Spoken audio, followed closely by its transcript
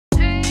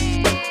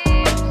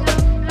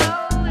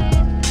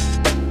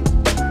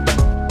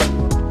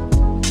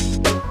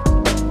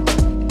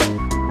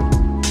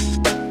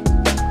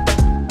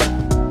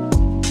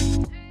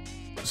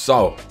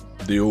So,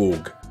 the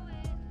AUG.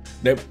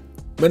 Now,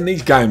 when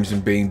these games are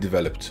being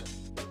developed,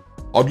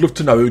 I'd love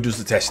to know who does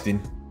the testing.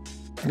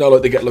 You know,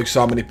 like they get like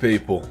so many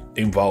people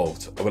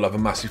involved. I will have a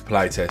massive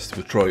play test.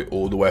 We'll try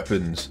all the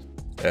weapons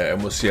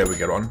and we'll see how we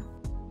get on.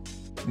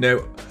 Now,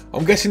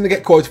 I'm guessing they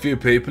get quite a few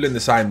people in the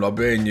same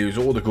lobby and use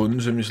all the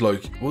guns and just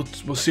like, we'll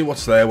see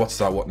what's there, what's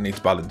that, what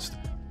needs balanced.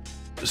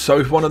 So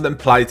if one of them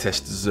play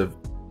testers have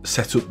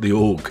set up the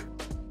AUG,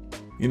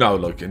 you know,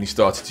 like, and he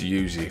started to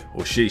use it,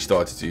 or she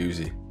started to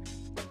use it,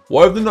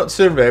 why have they not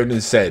turned around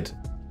and said,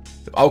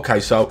 okay,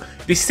 so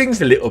this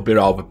thing's a little bit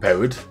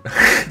overpowered.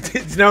 Do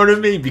you know what I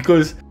mean?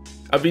 Because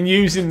I've been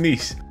using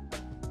this.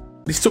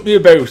 This took me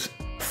about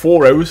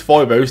 4 hours,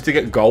 5 hours to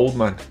get gold,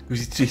 man.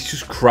 Because it's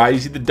just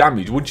crazy, the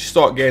damage. Once you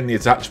start getting the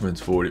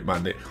attachments for it,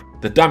 man,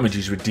 the damage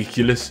is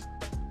ridiculous.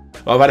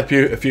 I've had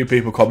a few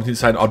people commenting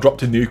saying, I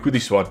dropped a nuke with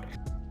this one.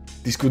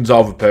 This gun's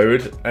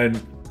overpowered.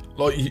 And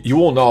like you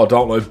all know, I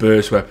don't like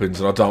burst weapons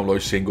and I don't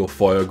like single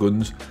fire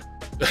guns.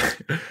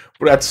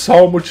 But I had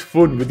so much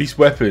fun with this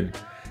weapon.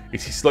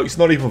 It's like, it's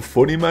not even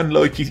funny, man.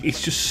 Like,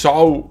 it's just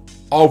so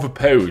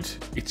overpowered.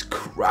 It's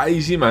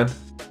crazy, man.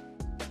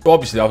 But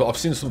obviously, I've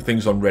seen some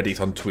things on Reddit,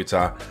 on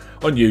Twitter,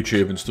 on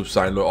YouTube and stuff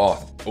saying, like,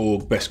 oh,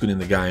 AUG, best gun in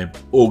the game.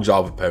 AUG's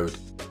overpowered.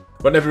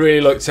 But I never really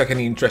like take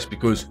any interest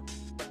because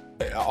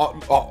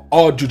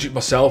I'll judge it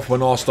myself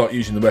when I start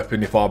using the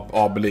weapon if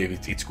I believe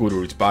it's good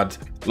or it's bad.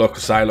 Like I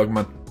say, like,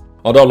 man,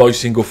 I don't like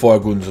single fire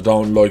guns. I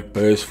don't like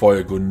burst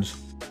fire guns.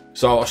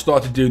 So I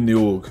started doing the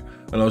AUG.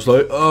 And I was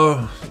like,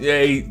 oh,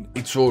 yeah,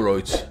 it's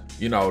alright,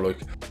 you know, like.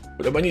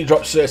 But then when you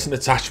drop certain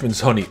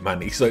attachments on it,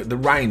 man, it's like the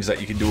range that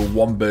you can do a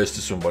one burst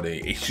to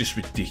somebody, it's just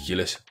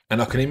ridiculous.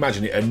 And I can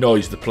imagine it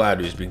annoys the player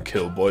who's been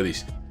killed by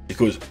this.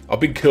 Because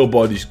I've been killed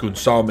by this gun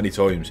so many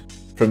times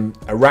from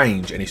a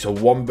range and it's a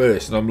one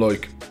burst. And I'm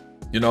like,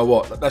 you know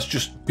what, that's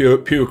just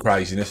pure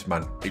craziness,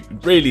 man. It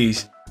really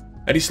is.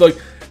 And it's like,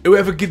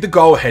 whoever give the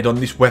go ahead on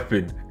this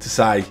weapon to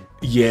say,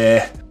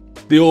 yeah,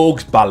 the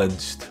AUG's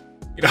balanced.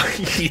 You know,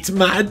 it's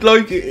mad,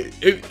 like,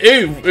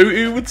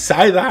 who would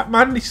say that,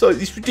 man? It's like,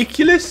 it's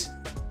ridiculous.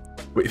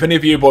 But if any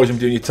of you boys are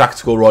doing your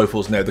tactical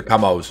rifles now, the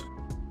camos,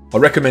 I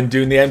recommend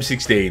doing the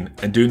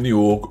M16 and doing the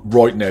AUG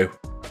right now,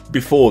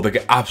 before they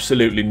get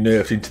absolutely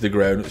nerfed into the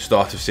ground at the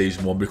start of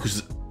Season 1,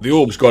 because the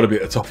AUG's got to be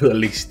at the top of the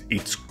list.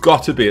 It's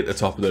got to be at the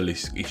top of the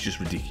list. It's just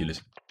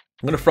ridiculous.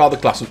 I'm going to throw the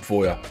class up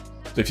for you.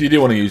 So if you do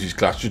want to use this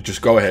class,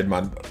 just go ahead,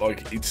 man.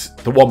 Like, it's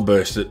the one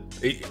burst that,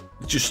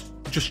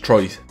 just try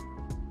it.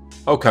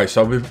 Okay,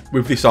 so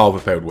with this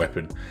overpowered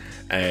weapon,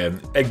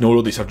 ignore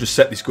all this. I've just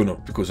set this gun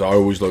up because I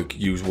always like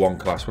use one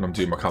class when I'm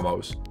doing my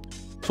camos.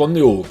 So on the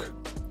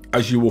AUG,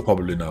 as you will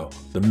probably know,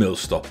 the mill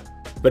stop,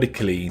 very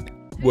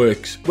clean,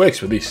 works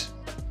for this.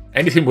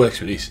 Anything works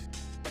for this.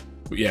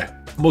 But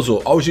yeah,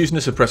 muzzle. I was using a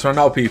suppressor. I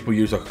know people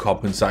use like a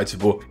compensator,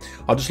 but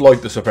I just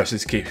like the suppressor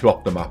to keep you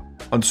off the map.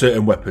 On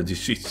certain weapons,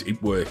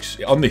 it works.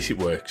 On this, it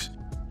works.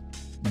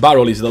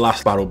 Barrel is the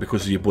last barrel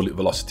because of your bullet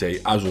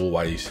velocity, as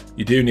always.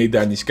 You do need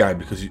that in this game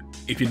because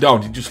if you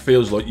don't, it just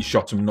feels like you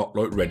shot them not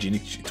like Reggie.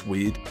 It's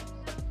weird.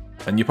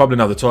 And you probably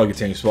know the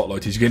targeting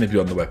spotlight is going to be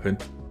on the weapon.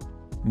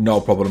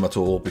 No problem at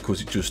all because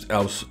it just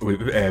helps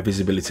with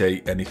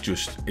visibility and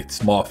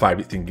it's my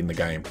favourite thing in the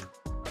game.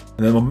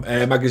 And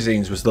then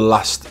magazines was the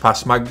last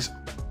fast mags.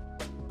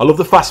 I love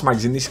the fast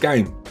mags in this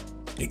game.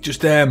 It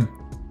just,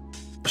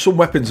 some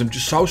weapons are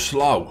just so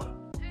slow.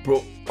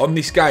 But on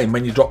this game,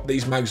 when you drop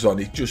these mags on,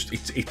 it's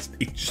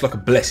just like a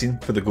blessing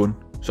for the gun.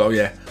 So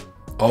yeah,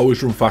 I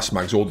always run fast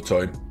mags all the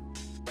time.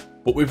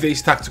 But with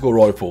these tactical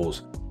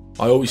rifles,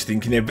 I always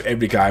think in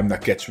every game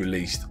that gets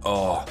released,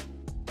 oh,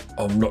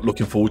 I'm not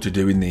looking forward to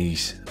doing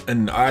these.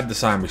 And I had the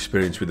same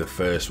experience with the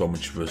first one,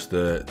 which was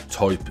the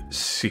Type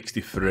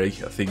 63, I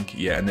think,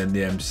 yeah, and then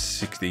the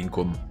M16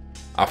 come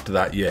after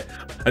that, yeah.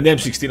 And the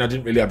M16, I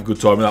didn't really have a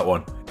good time with that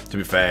one, to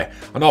be fair.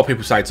 I know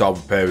people say it's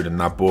overpowered and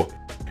that, but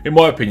in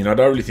my opinion, I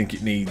don't really think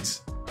it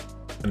needs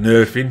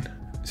nerfing.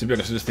 To be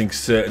honest, I just think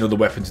certain other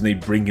weapons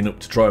need bringing up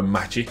to try and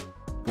match it.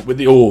 But with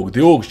the AUG, the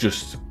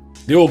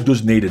AUG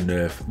does need a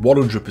nerf,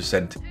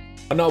 100%.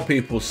 I know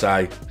people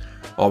say,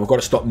 oh, we've got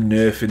to stop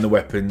nerfing the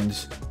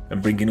weapons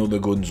and bringing other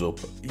guns up.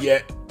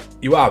 Yeah,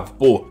 you have,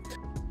 but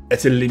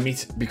at a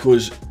limit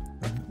because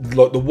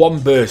like the one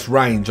burst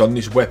range on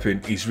this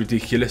weapon is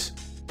ridiculous.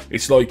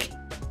 It's like,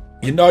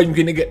 you know you're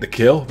going to get the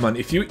kill, man.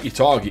 If you hit your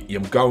target,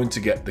 you're going to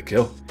get the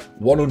kill.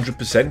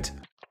 100%.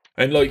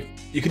 And like,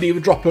 you could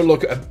even drop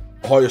a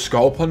higher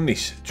scope on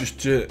this just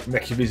to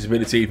make your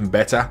visibility even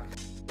better.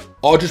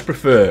 I just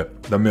prefer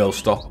the mill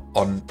stop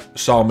on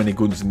so many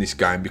guns in this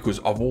game because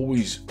I've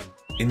always,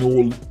 in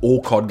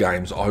all COD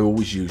games, I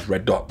always use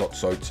red dot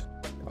sights.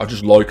 I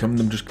just like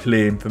them just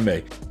clean for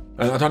me.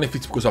 And I don't know if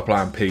it's because I play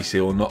on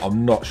PC or not,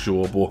 I'm not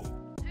sure, but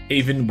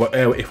even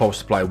if I was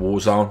to play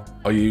Warzone,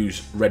 I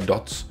use red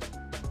dots. Do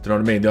you know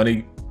what I mean? The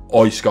only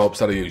eye scopes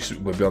that I use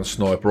would be on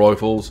sniper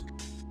rifles.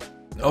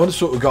 I want to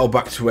sort of go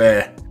back to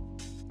where,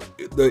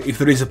 if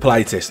there is a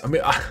playtest, I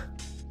mean,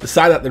 to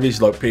say that there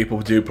is like people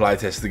who do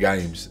playtest the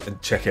games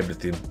and check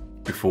everything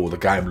before the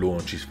game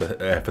launches for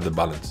the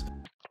balance.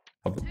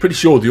 I'm pretty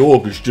sure the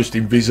AUG was just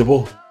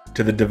invisible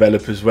to the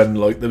developers when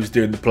like they was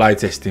doing the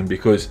playtesting,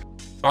 because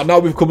I know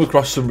we've come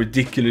across some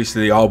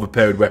ridiculously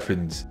overpowered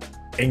weapons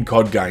in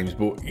COD games,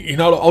 but you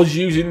know, like, I was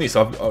using this.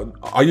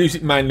 I use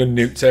it mainly on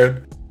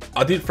Nuketown.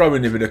 I did throw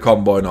in a bit of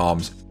combine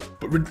arms,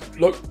 but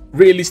like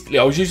realistically,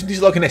 I was using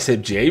this like an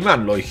SMG,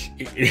 man. Like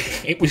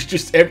it was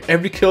just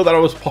every kill that I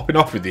was popping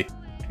off with it.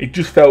 It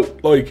just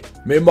felt like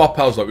me and my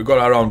pals, like, we got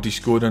our own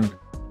Discord and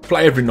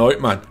play every night,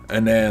 man.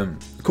 And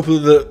a couple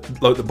of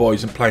the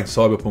boys are playing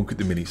Cyberpunk at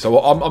the minute, so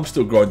I'm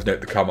still grinding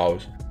out the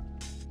camos.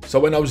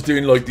 So when I was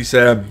doing like this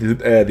the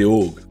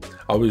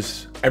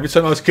AUG, every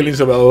time I was killing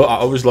someone,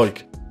 I was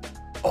like,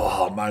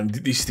 oh man,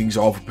 this thing's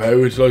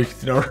overpowered,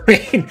 like, you know what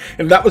I mean?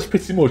 And that was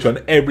pretty much on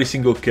every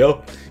single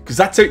kill, because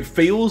that's how it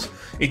feels.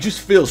 It just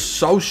feels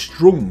so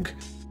strong.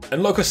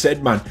 And like I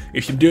said, man,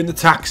 if you're doing the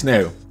tax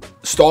now,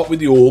 start with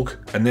the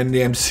AUG and then the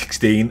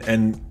M16,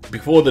 and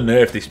before the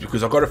nerf this,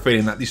 because I've got a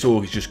feeling that this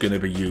AUG is just going to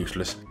be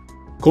useless.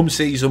 Come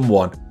season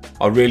 1,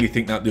 I really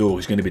think that the AUG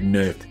is going to be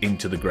nerfed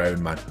into the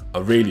ground, man. I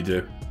really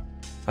do.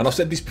 And I've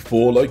said this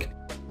before, like,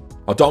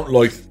 I don't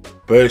like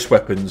burst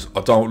weapons,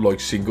 I don't like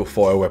single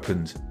fire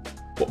weapons.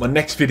 But my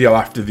next video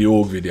after the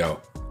AUG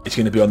video, it's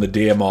going to be on the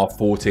DMR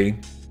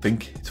 14. I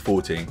think it's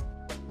 14.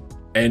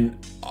 And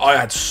I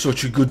had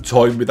such a good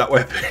time with that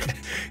weapon.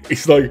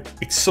 It's like,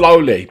 it's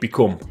slowly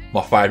become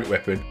my favourite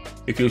weapon.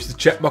 If you was to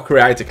check my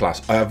creator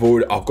class, I've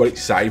got it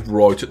saved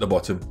right at the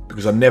bottom,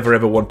 because I never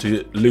ever want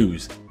to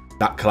lose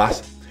that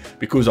class,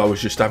 because I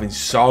was just having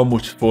so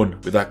much fun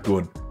with that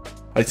gun.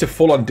 And it's a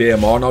full-on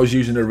DMR, and I was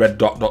using a red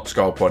dot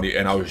scope on it,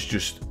 and I was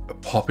just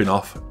popping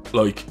off.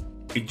 Like,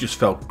 it just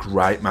felt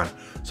great, man.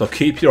 So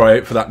keep your eye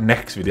out for that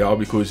next video,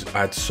 because I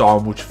had so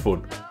much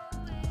fun.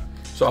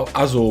 So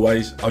as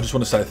always, I just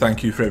want to say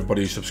thank you for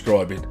everybody who's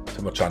subscribing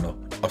to my channel.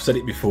 I've said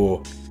it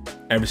before,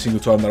 every single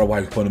time that I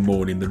wake up in the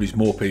morning, there is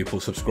more people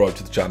subscribed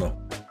to the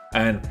channel.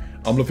 And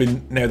I'm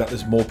loving now that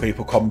there's more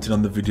people commenting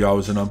on the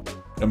videos, and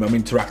I'm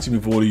interacting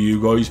with all of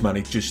you guys, man.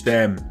 It's just,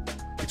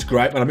 it's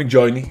great, man. I'm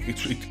enjoying it.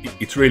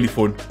 It's really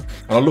fun.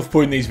 And I love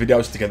putting these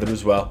videos together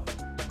as well.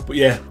 But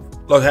yeah,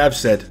 like I have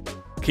said,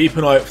 keep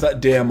an eye out for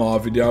that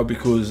DMR video,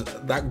 because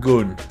that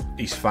gun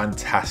is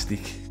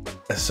fantastic.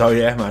 So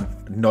yeah, man,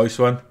 nice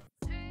one.